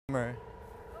Or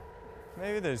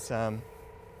maybe there's some.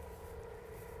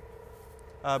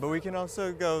 But we can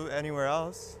also go anywhere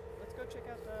else. Let's go check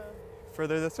out the...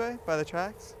 Further this way, by the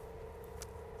tracks?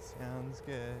 Sounds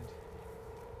good.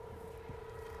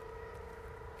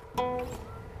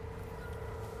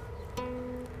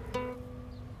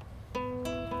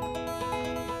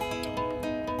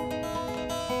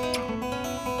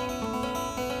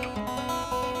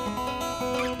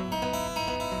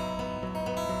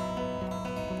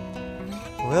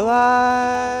 Will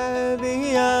I be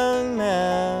a young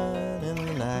man in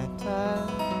the nighttime?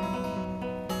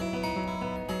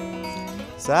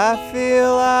 'Cause I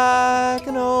feel like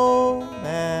an old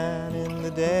man in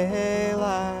the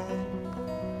daylight,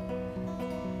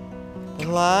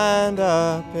 and lined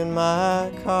up in my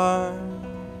car,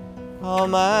 all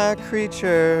my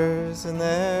creatures in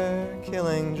their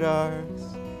killing jars.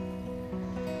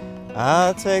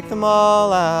 I'll take them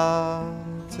all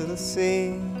out to the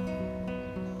sea.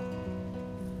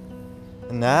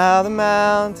 And now the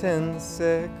mountain's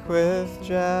sick with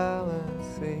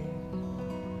jealousy.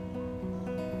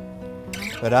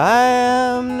 But I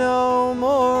am no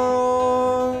more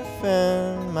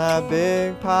orphan, my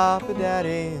big papa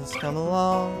daddy's come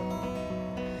along.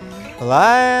 Well,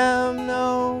 I am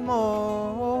no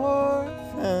more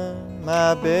orphan,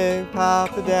 my big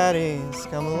papa daddy's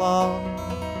come along.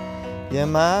 Yeah,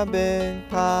 my big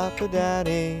papa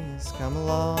daddy's come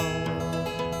along.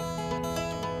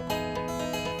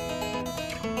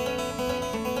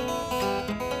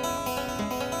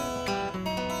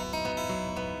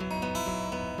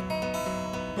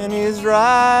 And he's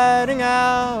riding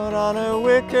out on a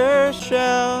wicker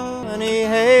shell, and he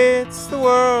hates the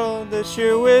world that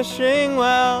you're wishing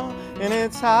well in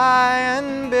its high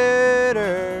and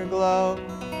bitter glow.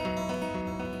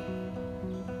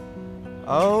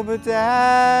 Oh, but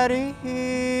Daddy,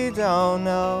 he don't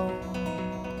know.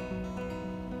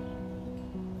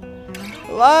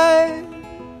 Life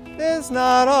is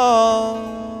not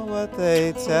all what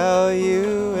they tell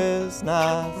you is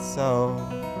not so.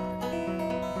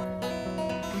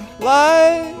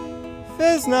 Life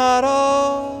is not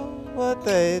all what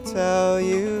they tell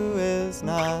you is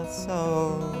not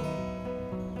so.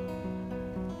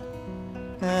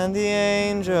 And the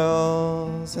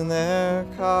angels in their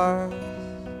cars,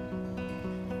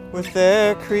 with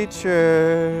their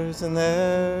creatures and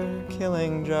their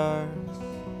killing jars,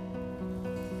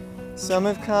 some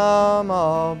have come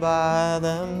all by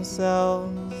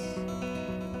themselves,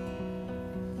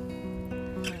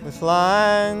 with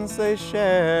lines they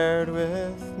shared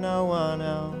with no one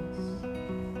else,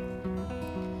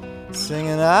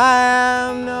 singing, I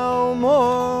am no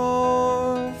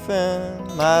more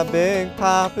orphan, my big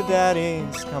papa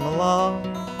daddy's come along.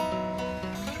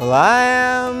 Well, I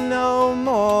am no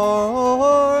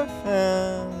more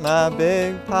orphan, my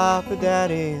big papa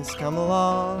daddy's come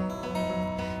along.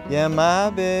 Yeah, my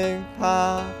big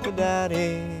papa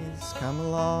daddy's come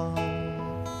along.